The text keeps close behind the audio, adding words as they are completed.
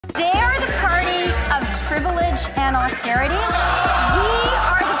cash and austerity. We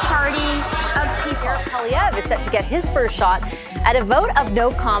are the party of people. Pierre Poilievre is set to get his first shot at a vote of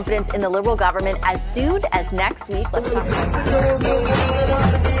no confidence in the Liberal government as soon as next week. Let's talk about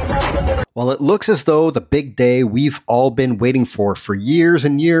it. Well, it looks as though the big day we've all been waiting for years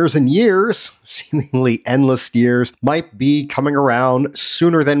and years and years, seemingly endless years, might be coming around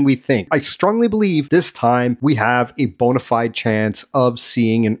sooner than we think. I strongly believe this time we have a bona fide chance of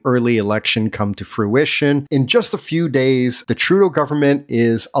seeing an early election come to fruition. In just a few days, the Trudeau government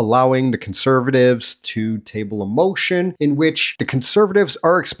is allowing the Conservatives to table a motion in which the Conservatives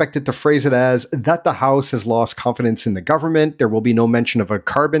are expected to phrase it as that the House has lost confidence in the government. There will be no mention of a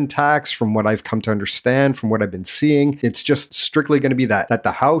carbon tax from what I've come to understand, from what I've been seeing. It's just strictly going to be that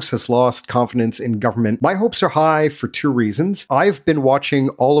the House has lost confidence in government. My hopes are high for two reasons. I've been watching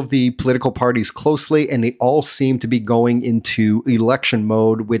all of the political parties closely, and they all seem to be going into election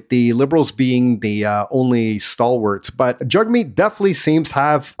mode, with the Liberals being the only stalwarts. But Jagmeet definitely seems to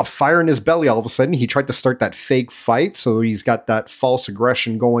have a fire in his belly all of a sudden. He tried to start that fake fight, so he's got that false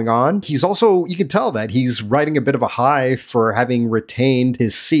aggression going on. He's also, you can tell that he's riding a bit of a high for having retained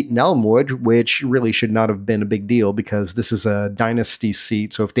his seat in Elmwood, which really should not have been a big deal because this is a dynasty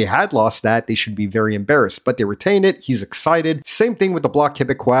seat. So if they had lost that, they should be very embarrassed. But they retained it. He's excited. Same thing with the Bloc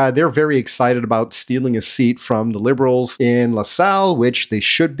Quebecois. They're very excited about stealing a seat from the Liberals in La Salle, which they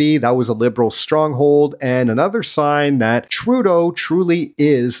should be. That was a Liberal stronghold. And another sign that Trudeau truly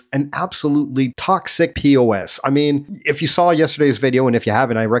is an absolutely toxic POS. I mean, if you saw yesterday's video, and if you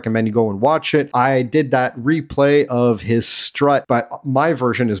haven't, I recommend you go and watch it. I did that replay of his strut, but my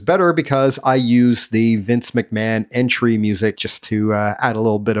version is better because I use the Vince McMahon entry music just to add a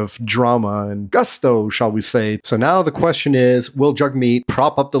little bit of drama and gusto, shall we say. So now the question is, will Jagmeet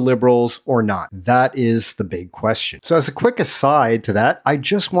prop up the Liberals or not? That is the big question. So as a quick aside to that, I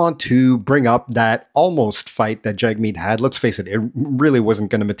just want to bring up that almost fight that Jagmeet had. Let's face it, it really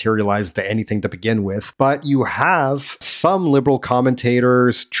wasn't going to materialize to anything to begin with, but you have some Liberal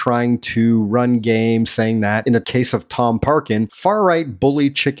commentators trying to run game, saying that in the case of Tom Parkin, far-right bully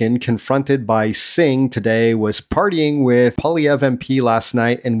chicken confronted by Singh today was partying with Poilievre MP last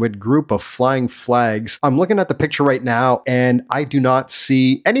night and with group of flying flags. I'm looking at the picture right now and I do not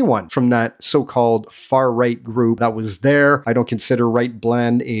see anyone from that so-called far-right group that was there. I don't consider Right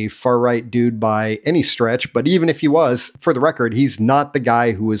Blend a far-right dude by any stretch, but even if he was, for the record, he's not the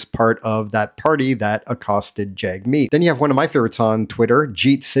guy who was part of that party that accosted Jagmeet. Then you have one of my favorites on Twitter,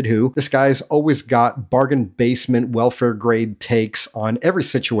 Jeet Sidhu. This guy's always got bargain basement welfare grade takes on every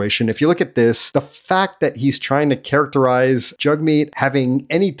situation. If you look at this, the fact that he's trying to characterize Jagmeet having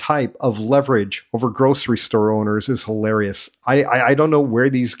any type of leverage over grocery store owners is hilarious. I don't know where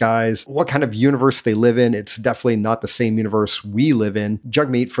these guys, what kind of universe they live in. It's definitely not the same universe we live in.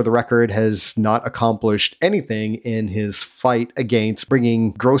 Jagmeet, for the record, has not accomplished anything in his fight against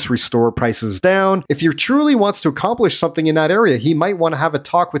bringing grocery store prices down. If he truly wants to accomplish something in that area, he might want to have a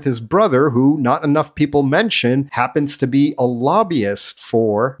talk with his brother, who not enough people mention happens to be a lobbyist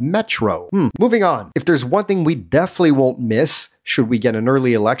for Metro. Moving on. If there's one thing we definitely won't miss, should we get an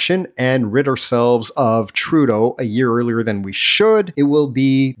early election and rid ourselves of Trudeau a year earlier than we should, it will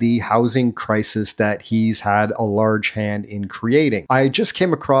be the housing crisis that he's had a large hand in creating. I just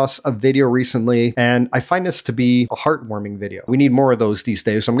came across a video recently and I find this to be a heartwarming video. We need more of those these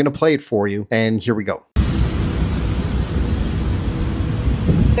days, so I'm going to play it for you, and here we go.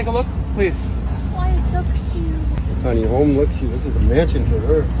 Take a look, please. Why it's so cute? Tiny home, look, see, this is a mansion for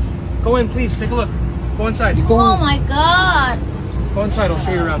her. Go in, please. Take a look. Go inside. Oh my god! Go inside. I'll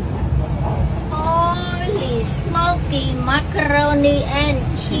show you around. Holy smoky macaroni and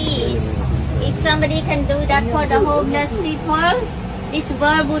cheese. If somebody can do that for the homeless people, this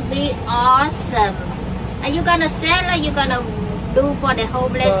world would be awesome. Are you gonna sell or you gonna do for the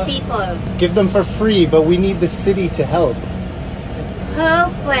homeless people? Give them for free, but we need the city to help.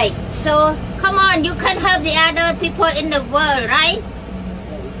 Perfect. So, come on, you can help the other people in the world, right?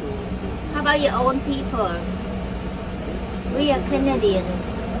 How about your own people? We are Canadian.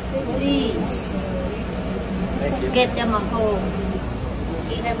 Please. Thank you. Get them a home.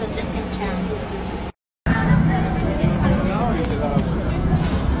 You have a second chance.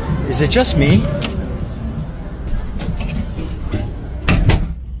 Is it just me?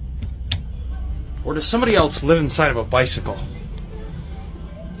 Or does somebody else live inside of a bicycle?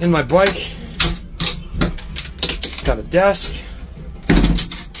 In my bike, got a desk,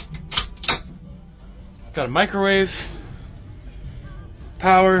 got a microwave,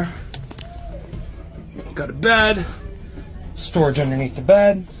 power, got a bed, storage underneath the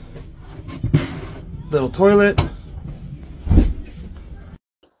bed, little toilet.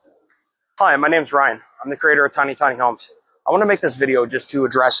 Hi, my name's Ryan. I'm the creator of Tiny Tiny Homes. I want to make this video just to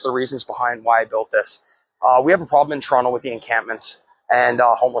address the reasons behind why I built this. We have a problem in Toronto with the encampments and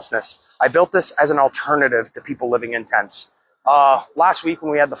homelessness. I built this as an alternative to people living in tents. Last week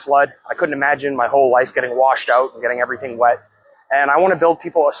when we had the flood, I couldn't imagine my whole life getting washed out and getting everything wet. And I want to build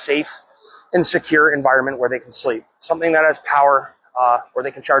people a safe and secure environment where they can sleep. Something that has power, where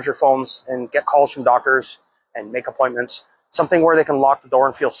they can charge their phones and get calls from doctors and make appointments. Something where they can lock the door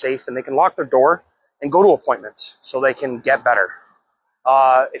and feel safe, and they can lock their door and go to appointments so they can get better.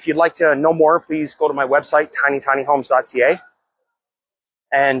 If you'd like to know more, please go to my website, tinytinyhomes.ca,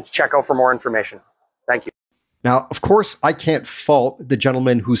 and check out for more information. Thank you. Now, of course, I can't fault the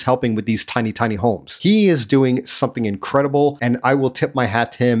gentleman who's helping with these tiny, tiny homes. He is doing something incredible, and I will tip my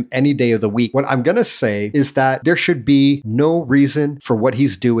hat to him any day of the week. What I'm going to say is that there should be no reason for what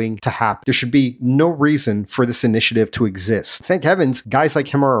he's doing to happen. There should be no reason for this initiative to exist. Thank heavens, guys like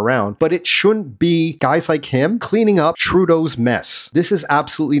him are around, but it shouldn't be guys like him cleaning up Trudeau's mess. This is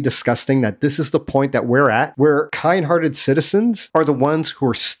absolutely disgusting that this is the point that we're at, where kind-hearted citizens are the ones who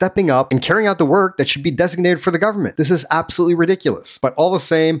are stepping up and carrying out the work that should be designated for the government. This is absolutely ridiculous. But all the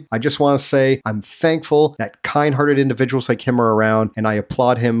same, I just want to say I'm thankful that kind-hearted individuals like him are around, and I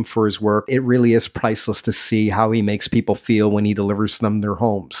applaud him for his work. It really is priceless to see how he makes people feel when he delivers them their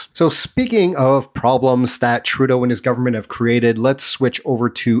homes. So speaking of problems that Trudeau and his government have created, let's switch over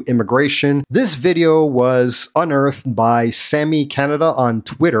to immigration. This video was unearthed by Sammy Canada on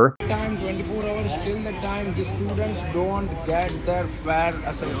Twitter. 24 hours till the time the students don't get their fair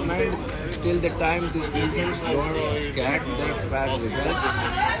assessment, till the time the students don't get their fair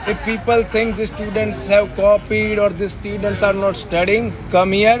results. If people think the students have copied or the students are not studying,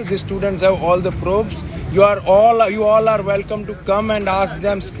 come here. The students have all the proofs. You all are welcome to come and ask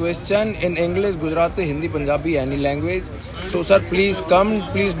them question in English, Gujarati, Hindi, Punjabi, any language. So sir, please come.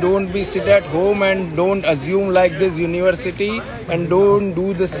 Please don't be sit at home and don't assume like this university, and don't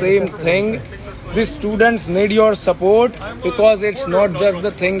do the same thing. The students need your support, because it's not just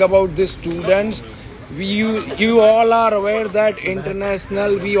the thing about the students. You all are aware that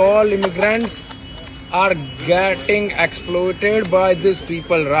we all immigrants are getting exploited by these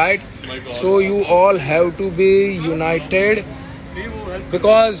people, right? So you all have to be united,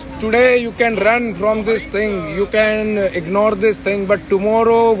 because today you can run from this thing, you can ignore this thing, but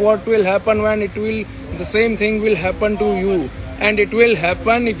tomorrow what will happen when the same thing will happen to you, and it will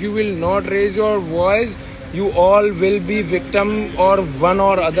happen if you will not raise your voice. You all will be victim or one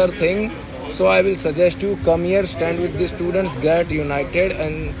or other thing. So I will suggest you come here, stand with the students, get united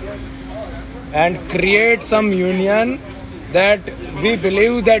and create some union. That we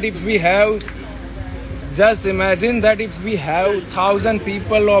believe that if we have, just imagine that if we have 1,000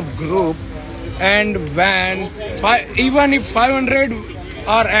 people of group, and when even if 500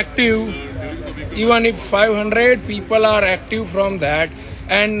 are active, even if 500 people are active from that,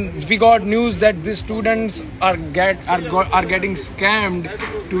 and we got news that the students are getting scammed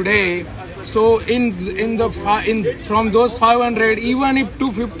today. So from those 500, even if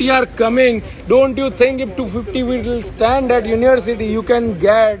 250 are coming, don't you think if 250 will stand at university, you can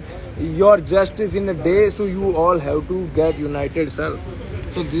get your justice in a day? So you all have to get united, sir.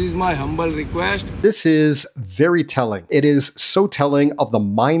 So this is my humble request. This is very telling. It is so telling of the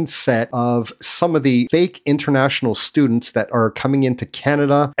mindset of some of the fake international students that are coming into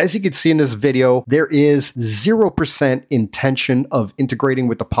Canada. As you can see in this video, there is 0% intention of integrating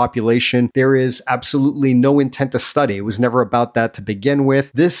with the population. There is absolutely no intent to study. It was never about that to begin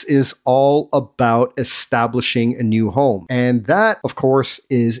with. This is all about establishing a new home. And that, of course,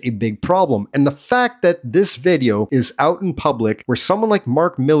 is a big problem. And the fact that this video is out in public where someone like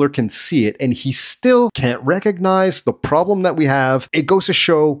Mark Miller can see it and he still can't recognize the problem that we have, it goes to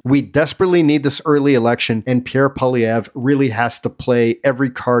show we desperately need this early election, and Pierre Poilievre really has to play every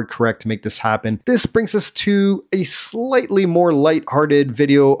card correct to make this happen. This brings us to a slightly more lighthearted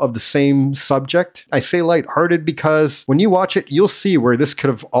video of the same subject. I say lighthearted because when you watch it, you'll see where this could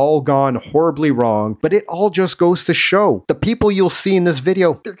have all gone horribly wrong, but it all just goes to show the people you'll see in this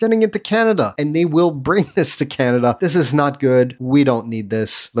video, they're getting into Canada and they will bring this to Canada. This is not good. We don't need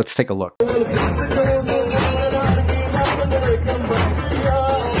this. Let's take a look.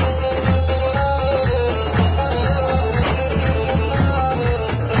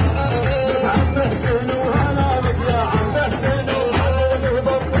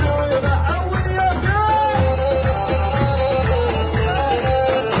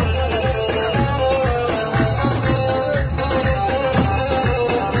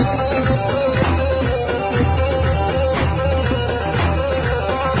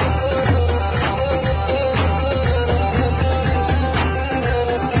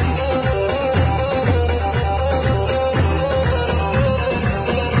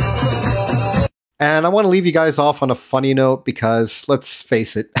 And I want to leave you guys off on a funny note because, let's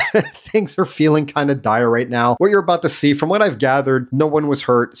face it, things are feeling kind of dire right now. What you're about to see, from what I've gathered, no one was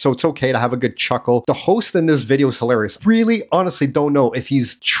hurt, so it's okay to have a good chuckle. The host in this video is hilarious. Really, honestly don't know if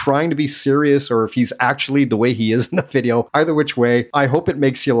he's trying to be serious or if he's actually the way he is in the video. Either which way, I hope it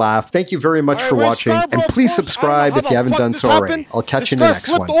makes you laugh. Thank you very much for watching, and please subscribe if you haven't done so already. I'll catch you in the next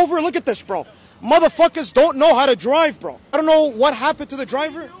one. Over, look at this, bro. Motherfuckers don't know how to drive, bro. I don't know what happened to the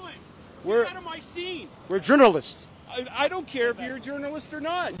driver. We're out of my scene. We're journalists. I don't care if you're a journalist or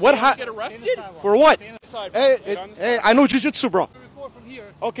not. What happened? Get arrested for what? Hey, I know jiu-jitsu, bro.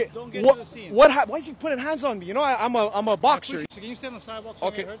 Okay. What? Why is he putting hands on me? You know, I'm a boxer. Can you stay on the sidewalk?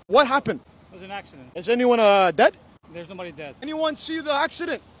 Okay. What happened? It was an accident. Is anyone dead? There's nobody dead. Anyone see the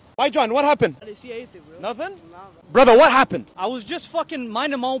accident? Hi, John. What happened? I didn't see anything, bro. Nothing? Brother, what happened? I was just fucking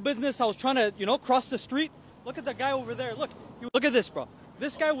minding my own business. I was trying to, cross the street. Look at the guy over there. Look at this, bro.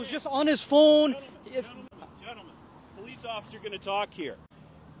 This guy was just on his phone. Gentlemen, police officer going to talk here.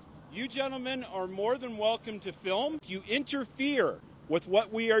 You gentlemen are more than welcome to film. If you interfere with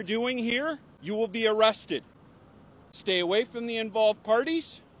what we are doing here, you will be arrested. Stay away from the involved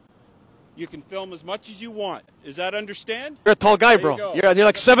parties. You can film as much as you want. Is that understand? You're a tall guy, bro. You're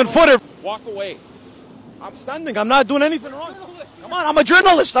like 7-footer. Walk away. I'm standing. I'm not doing anything wrong. Come on, I'm a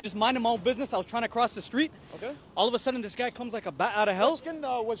journalist. Just minding my own business. I was trying to cross the street. Okay. All of a sudden, this guy comes like a bat out of hell. What skin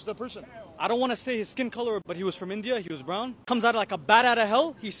was the person? I don't want to say his skin color, but he was from India. He was brown. Comes out like a bat out of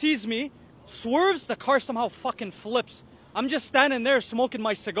hell. He sees me, swerves. The car somehow fucking flips. I'm just standing there smoking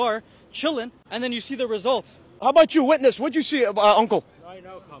my cigar, chilling, and then you see the results. How about you, witness? What'd you see, uncle?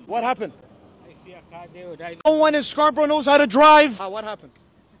 What happened? No one in Scarborough knows how to drive. What happened?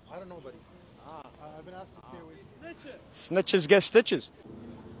 I don't know, buddy. I've been asked to stay away. Snitches get stitches.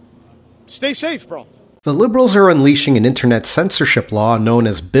 Stay safe, bro. The Liberals are unleashing an internet censorship law known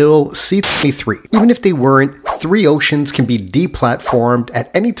as Bill C-23. Even if they weren't, Three Oceans can be deplatformed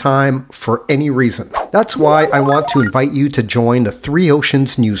at any time for any reason. That's why I want to invite you to join the Three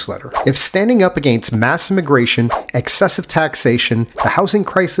Oceans newsletter. If standing up against mass immigration, excessive taxation, the housing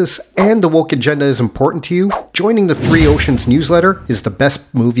crisis, and the woke agenda is important to you, joining the Three Oceans newsletter is the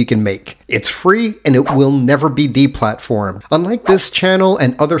best move you can make. It's free and it will never be deplatformed. Unlike this channel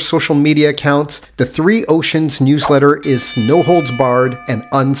and other social media accounts, the Three Oceans newsletter is no holds barred and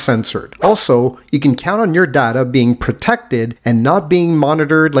uncensored. Also, you can count on your data being protected and not being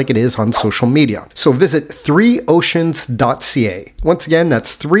monitored like it is on social media. So visit 3oceans.ca. Once again,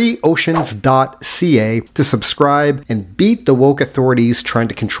 that's 3oceans.ca to subscribe and beat the woke authorities trying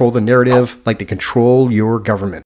to control the narrative like they control your government.